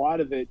me, a lot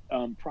of it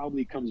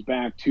probably comes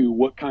back to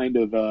what kind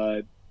of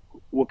a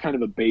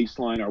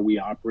baseline are we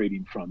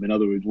operating from? In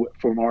other words,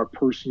 from our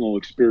personal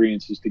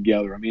experiences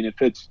together. I mean,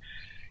 if it's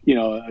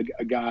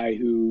a guy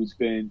who's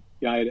been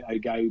a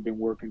guy who's been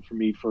working for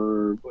me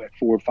for like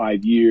 4 or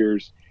 5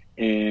 years,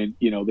 and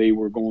they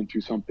were going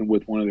through something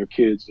with one of their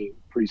kids, a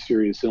pretty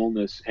serious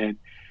illness, and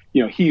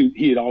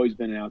he had always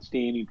been an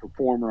outstanding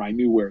performer. I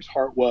knew where his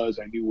heart was.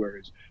 I knew where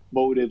his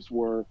motives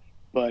were.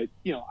 But,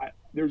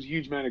 there's a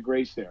huge amount of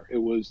grace there. It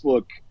was,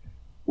 look,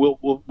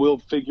 we'll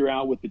figure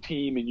out with the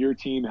team and your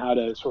team how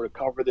to sort of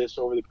cover this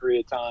over the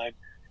period of time.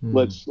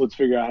 Let's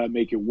figure out how to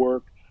make it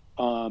work.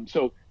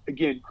 So,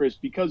 again, Chris,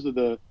 because of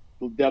the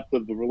depth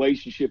of the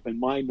relationship and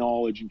my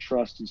knowledge and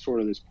trust in sort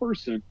of this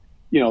person,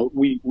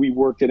 we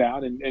worked it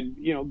out. And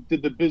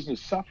did the business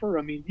suffer?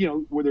 I mean,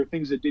 were there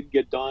things that didn't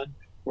get done,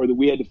 or that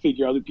we had to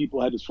figure other people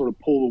had to sort of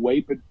pull the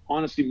weight? But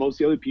honestly, most of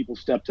the other people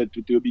stepped up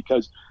to do it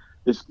because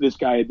this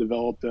guy had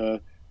developed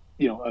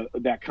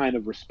that kind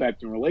of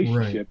respect and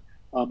relationship.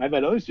 Right. I've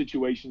had other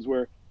situations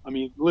where, I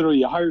mean, literally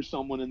you hire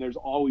someone and there's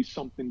always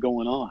something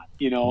going on,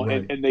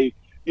 right. and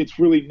it's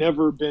really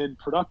never been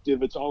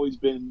productive. It's always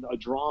been a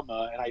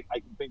drama. And I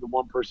can think of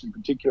one person in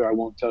particular. I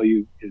won't tell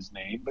you his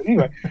name, but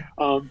anyway.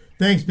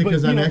 Thanks,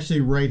 because I'm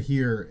actually right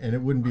here, and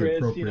it wouldn't be Chris,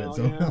 appropriate.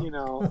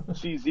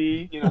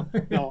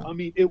 CZ, no, I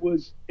mean, it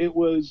was,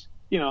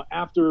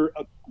 after,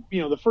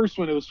 the first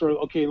one, it was sort of,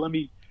 okay, let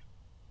me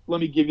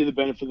give you the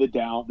benefit of the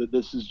doubt that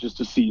this is just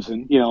a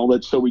season,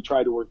 so we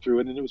tried to work through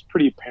it. And it was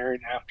pretty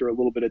apparent after a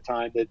little bit of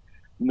time that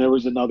there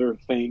was another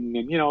thing.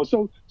 And,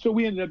 so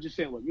we ended up just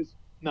saying, look, this is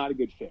not a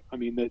good fit. I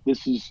mean,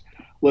 this is,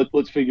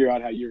 let's figure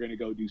out how you're going to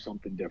go do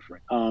something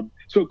different.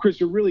 So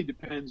Chris, it really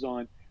depends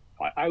on,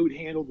 I would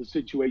handle the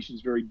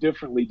situations very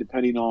differently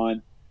depending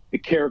on the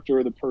character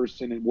of the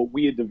person and what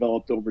we had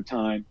developed over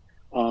time.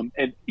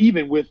 And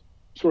even with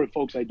sort of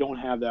folks I don't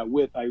have that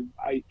with,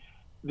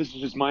 this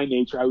is just my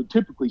nature. I would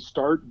typically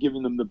start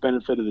giving them the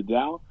benefit of the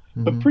doubt,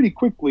 but pretty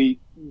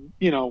quickly,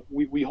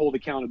 we hold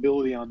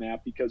accountability on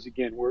that, because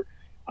again, we're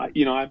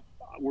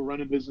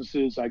running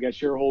businesses. I got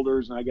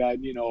shareholders, and I got,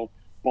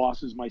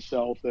 bosses,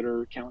 myself, that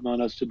are counting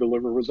on us to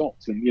deliver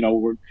results.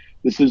 And,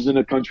 this isn't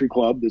a country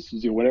club. This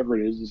is, whatever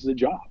it is, this is a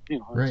job,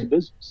 it's a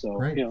business.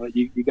 So,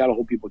 you got to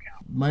hold people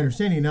accountable. My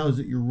understanding now is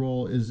that your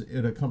role is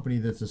at a company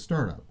that's a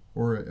startup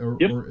or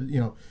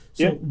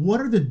Yep.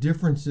 What are the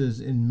differences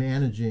in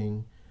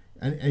managing,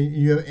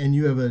 and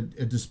you have a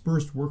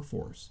dispersed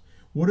workforce.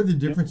 What are the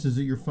differences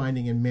that you're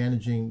finding in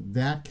managing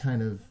that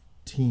kind of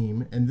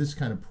team and this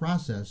kind of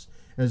process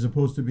as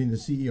opposed to being the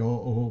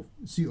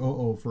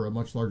COO for a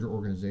much larger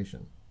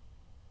organization?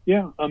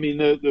 Yeah, I mean,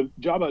 the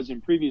job I was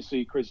in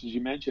previously, Chris, as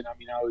you mentioned, I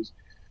mean,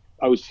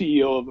 I was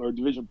CEO of or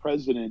division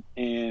president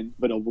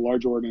but of a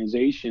large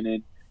organization,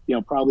 and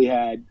probably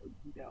had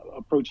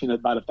approaching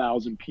about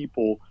 1,000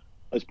 people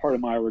as part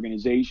of my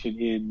organization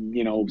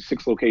in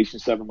 6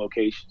 locations, 7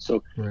 locations.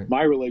 So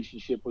my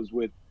relationship was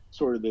with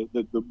sort of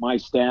my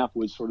staff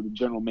was sort of the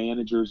general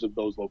managers of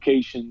those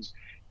locations,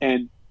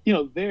 and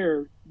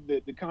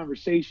the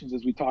conversations,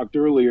 as we talked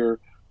earlier,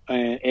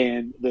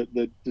 and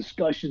the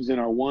discussions in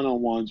our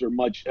one-on-ones are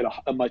at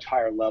a much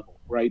higher level,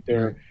 right?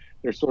 They're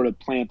sort of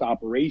plant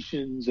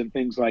operations and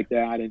things like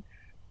that. And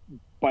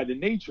by the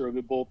nature of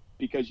it, both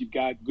because you've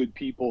got good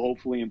people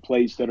hopefully in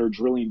place that are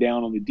drilling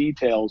down on the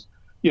details,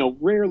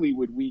 rarely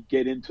would we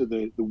get into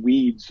the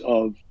weeds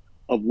of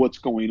what's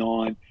going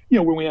on.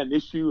 When we had an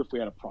issue, if we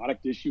had a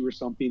product issue or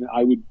something,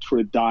 I would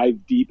sort of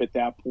dive deep at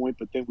that point,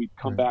 but then we'd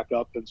come back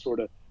up and sort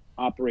of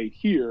operate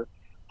here.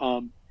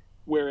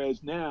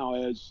 Whereas now,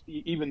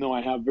 even though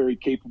I have very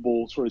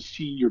capable sort of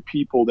senior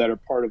people that are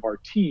part of our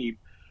team,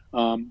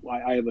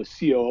 I have a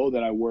COO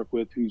that I work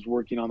with who's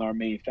working on our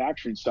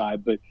manufacturing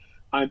side, but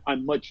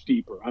I'm much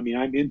deeper. I mean,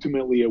 I'm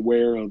intimately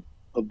aware of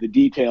the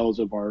details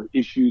of our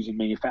issues in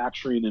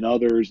manufacturing and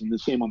others, and the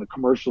same on the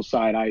commercial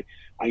side.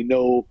 I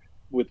know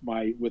with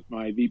my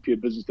VP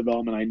of business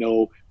development, I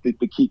know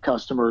the key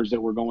customers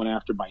that we're going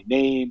after by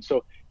name.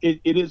 So it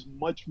is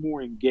much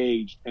more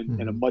engaged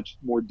and a much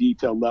more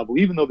detailed level,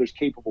 even though there's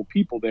capable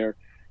people there,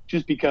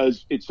 just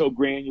because it's so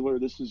granular.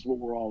 This is what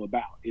we're all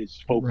about,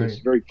 is focus,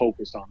 very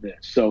focused on this.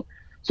 So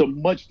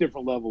much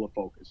different level of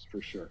focus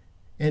for sure.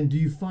 And do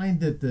you find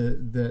that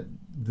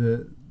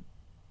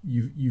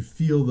you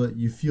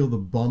feel the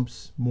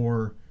bumps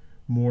more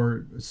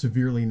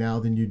severely now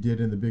than you did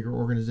in the bigger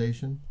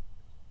organization?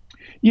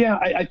 Yeah,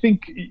 I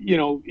think in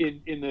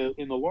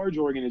the large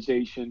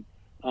organization,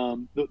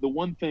 the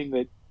one thing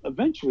that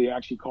eventually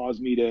actually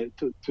caused me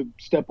to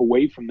step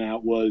away from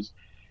that was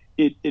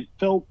it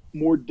felt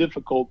more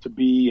difficult to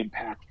be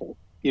impactful.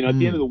 At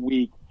the end of the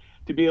week,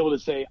 to be able to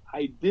say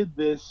I did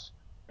this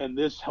and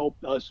this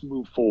helped us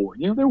move forward.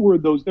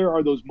 There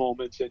are those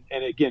moments,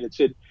 and again,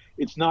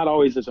 it's not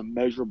always as a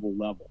measurable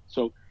level.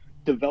 So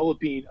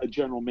developing a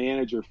general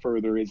manager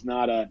further is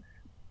not a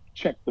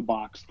check the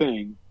box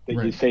thing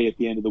that you say at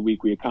the end of the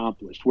week we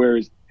accomplished.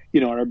 Whereas,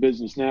 in our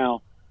business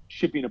now,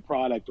 shipping a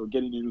product or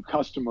getting a new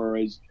customer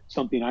is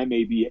something I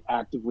may be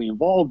actively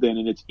involved in,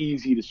 and it's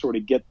easy to sort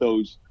of get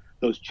those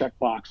check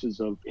boxes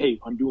of, hey,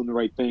 I'm doing the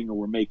right thing or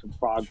we're making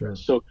progress.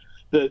 Sure. So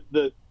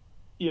it's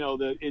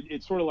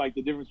sort of like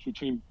the difference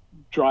between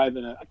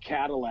driving a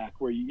Cadillac,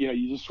 where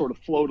you just sort of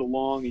float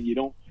along and you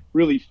don't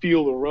really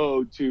feel the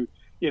road, to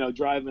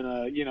driving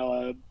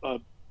a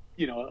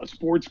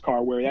sports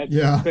car where that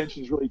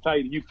suspension is really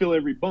tight and you feel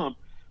every bump,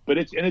 but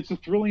it's a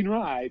thrilling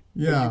ride.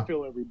 Yeah, you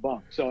feel every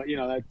bump. So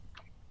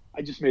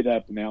I just made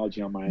that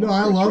analogy on my own. No,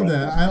 I love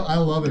that. I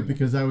love it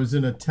because I was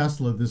in a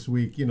Tesla this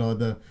week,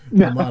 the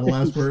Model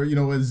S, where,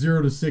 at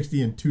 0 to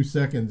 60 in 2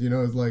 seconds,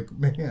 it's like,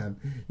 man,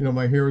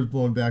 my hair was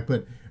blown back.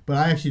 But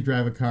I actually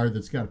drive a car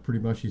that's got a pretty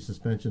mushy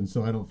suspension,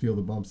 so I don't feel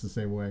the bumps the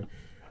same way.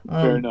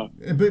 Fair enough.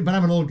 But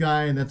I'm an old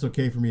guy, and that's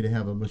okay for me to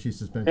have a mushy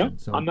suspension.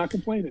 So I'm not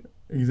complaining.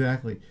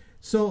 Exactly.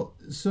 So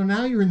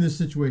now you're in this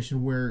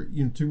situation where,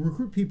 to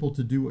recruit people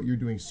to do what you're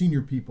doing,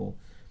 senior people,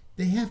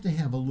 they have to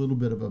have a little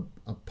bit of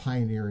a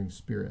pioneering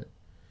spirit.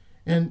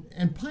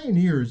 And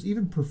pioneers,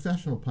 even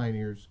professional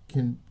pioneers,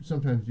 can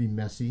sometimes be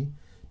messy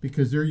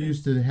because they're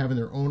used to having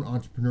their own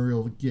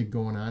entrepreneurial gig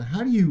going on.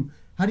 How do you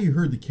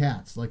herd the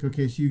cats? Like,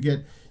 okay, so you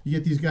get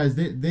these guys,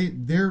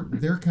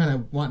 they're kind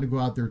of wanting to go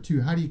out there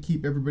too. How do you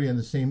keep everybody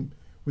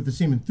with the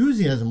same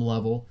enthusiasm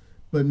level,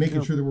 but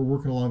making sure that we're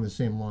working along the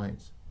same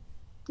lines?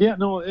 Yeah,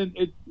 no, and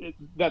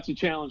that's a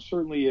challenge.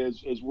 Certainly,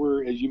 as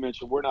you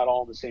mentioned, we're not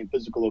all in the same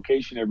physical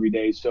location every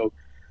day. So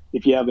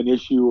if you have an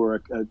issue or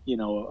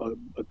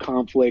a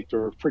conflict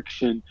or a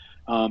friction,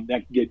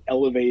 that can get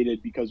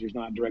elevated because there's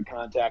not direct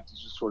contact, to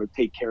just sort of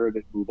take care of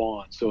it and move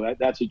on. So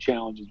that's a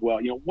challenge as well.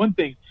 One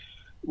thing,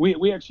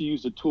 we actually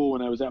used a tool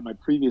when I was at my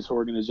previous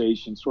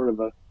organization, sort of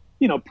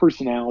a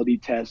personality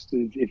test,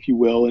 if you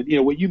will.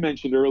 And what you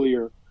mentioned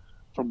earlier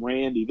from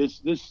Randy,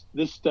 this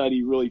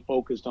study really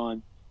focused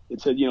on. It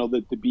said,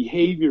 that the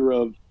behavior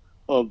of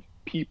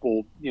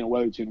people,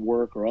 whether it's in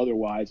work or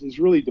otherwise, is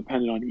really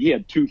dependent on. He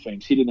had 2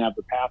 things. He didn't have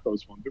the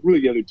pathos one, but really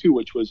the other 2,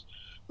 which was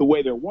the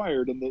way they're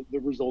wired and the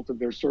result of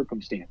their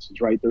circumstances,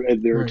 right?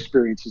 Their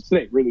experiences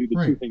today. Really,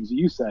 the 2 things that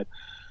you said.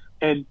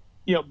 And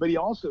but he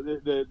also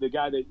the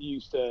guy that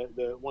used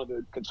one of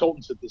the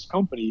consultants at this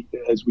company,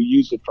 as we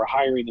used it for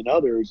hiring and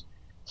others,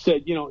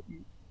 said,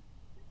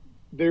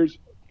 there's,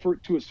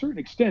 to a certain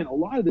extent, a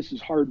lot of this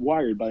is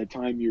hardwired by the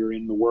time you're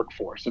in the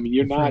workforce. I mean,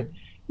 you're That's not, right.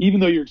 even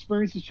though your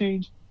experience has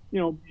changed,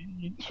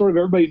 sort of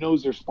everybody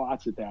knows their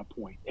spots at that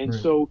point. And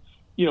Right. so,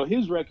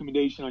 his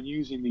recommendation on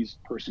using these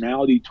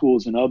personality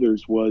tools and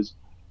others was,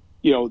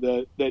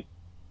 that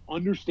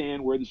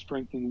understand where the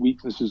strengths and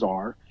weaknesses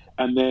are,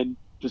 and then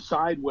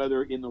decide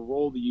whether in the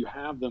role that you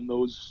have them,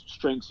 those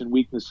strengths and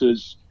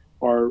weaknesses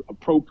are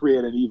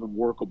appropriate and even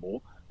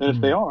workable. And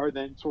if they are,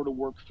 then sort of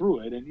work through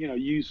it and,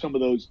 use some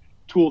of those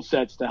tool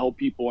sets to help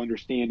people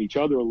understand each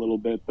other a little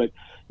bit. But,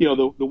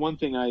 the one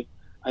thing I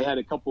had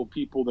a couple of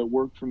people that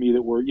worked for me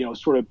that were,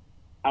 sort of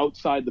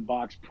outside the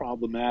box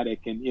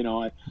problematic. And,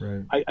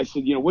 Right. I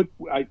said,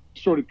 I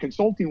started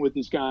consulting with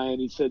this guy, and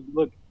he said,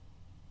 look,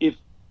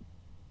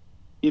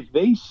 if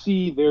they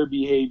see their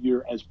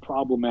behavior as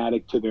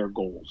problematic to their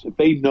goals, if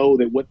they know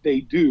that what they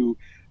do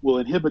will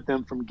inhibit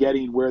them from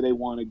getting where they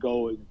want to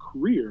go in a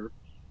career,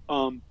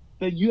 then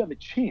you have a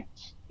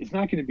chance. It's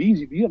not going to be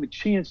easy, but you have a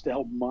chance to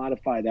help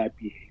modify that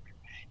behavior.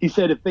 He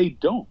said, if they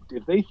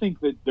think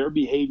that their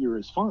behavior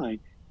is fine,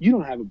 you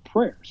don't have a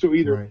prayer. So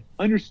either Right.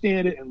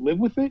 understand it and live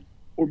with it,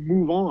 or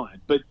move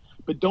on. But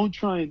don't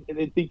try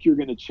and think you're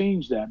going to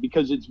change that,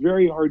 because it's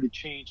very hard to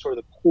change sort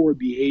of the core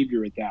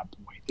behavior at that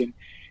point.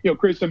 And,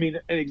 Chris, I mean,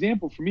 an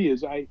example for me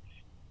is I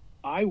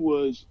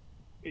was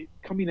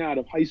coming out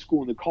of high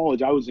school into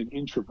college. I was an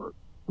introvert,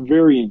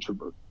 very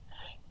introvert.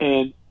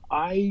 And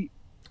I've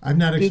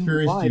not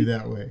experienced you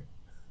that way.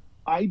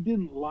 I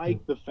didn't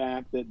like the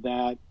fact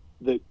that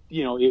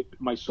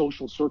my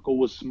social circle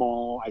was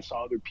small. I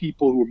saw other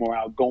people who were more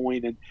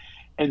outgoing.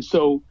 And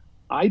so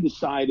I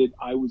decided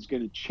I was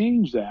going to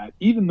change that,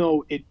 even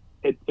though it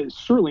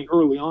certainly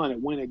early on, it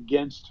went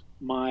against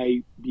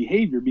my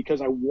behavior, because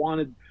I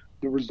wanted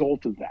the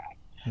result of that.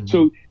 Mm-hmm.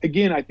 So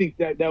again, I think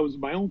that was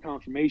my own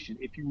confirmation.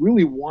 If you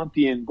really want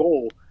the end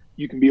goal,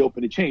 you can be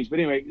open to change. But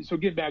anyway, so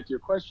getting back to your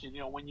question,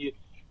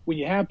 when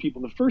you have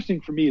people, the first thing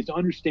for me is to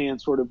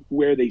understand sort of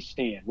where they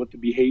stand, what the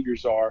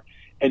behaviors are,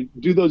 and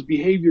do those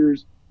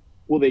behaviors,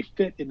 will they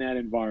fit in that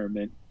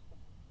environment,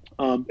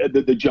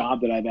 the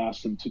job that I've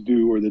asked them to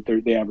do, or that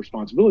they have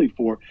responsibility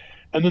for.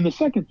 And then the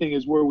second thing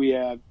is where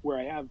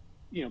I have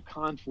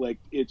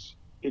conflict. It's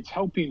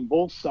helping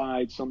both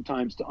sides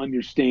sometimes to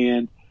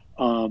understand.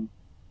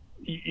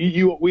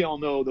 We all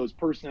know those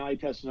personality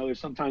tests and others.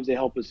 Sometimes they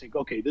help us think,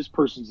 okay, this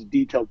person's a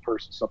detailed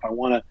person, so if I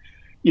want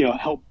to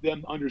help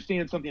them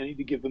understand something, I need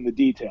to give them the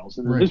details.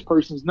 And then Right. This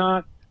person's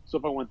not, so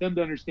if I want them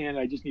to understand,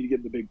 I just need to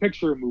give them the big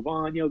picture and move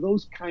on.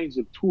 Those kinds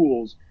of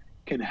tools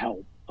can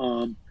help.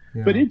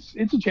 Yeah. But it's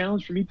a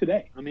challenge for me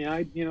today. I mean,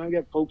 I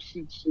got folks.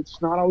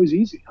 It's not always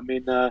easy. I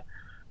mean,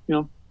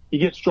 you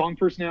get strong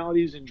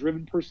personalities and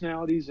driven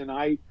personalities, and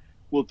I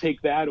will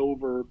take that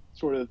over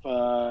sort of,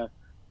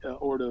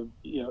 or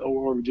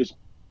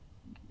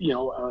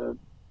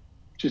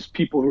just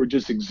people who are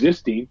just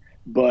existing.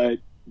 But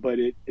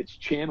it's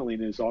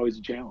channeling is always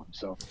a challenge.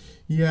 So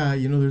yeah,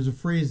 there's a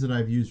phrase that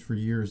I've used for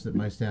years that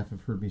my staff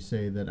have heard me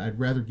say, that I'd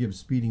rather give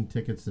speeding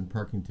tickets than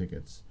parking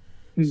tickets.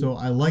 So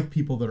I like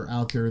people that are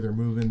out there, they're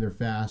moving, they're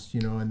fast,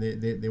 and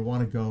they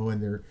want to go,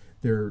 and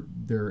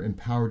they're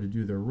empowered to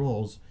do their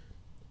roles.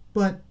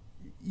 But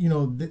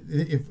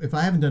if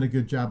I haven't done a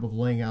good job of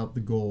laying out the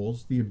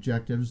goals, the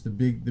objectives, the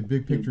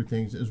big picture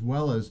things, as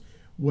well as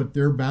what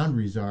their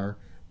boundaries are,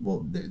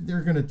 well,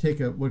 they're going to take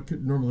what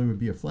could normally would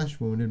be a flesh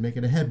wound and make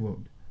it a head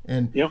wound.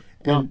 And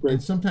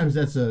and sometimes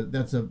that's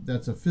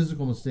a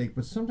physical mistake,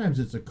 but sometimes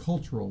it's a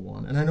cultural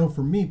one. And I know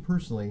for me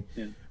personally,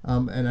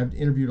 and I've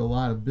interviewed a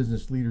lot of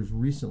business leaders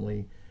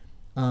recently,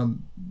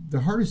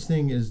 the hardest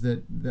thing is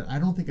that I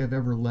don't think I've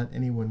ever let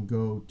anyone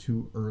go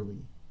too early.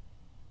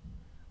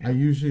 I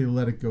usually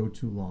let it go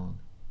too long.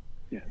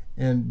 Yeah.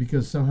 And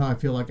because somehow I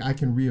feel like I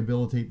can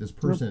rehabilitate this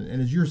person.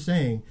 And as you're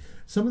saying,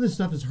 some of this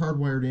stuff is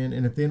hardwired in,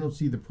 and if they don't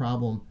see the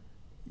problem,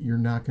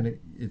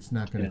 it's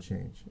not gonna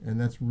change. And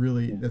that's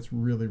really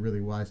really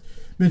wise.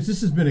 Mitch,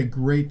 this has been a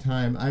great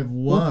time. I've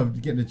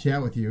loved getting to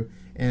chat with you,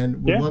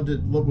 and would love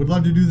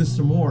to do this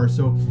some more.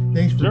 So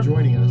thanks for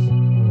joining us.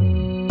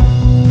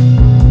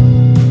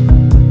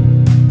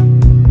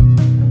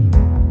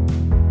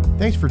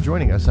 Thanks for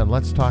joining us on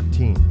Let's Talk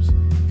Teams.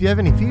 If you have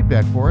any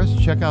feedback for us,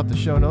 check out the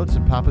show notes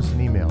and pop us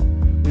an email.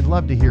 We'd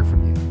love to hear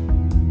from you.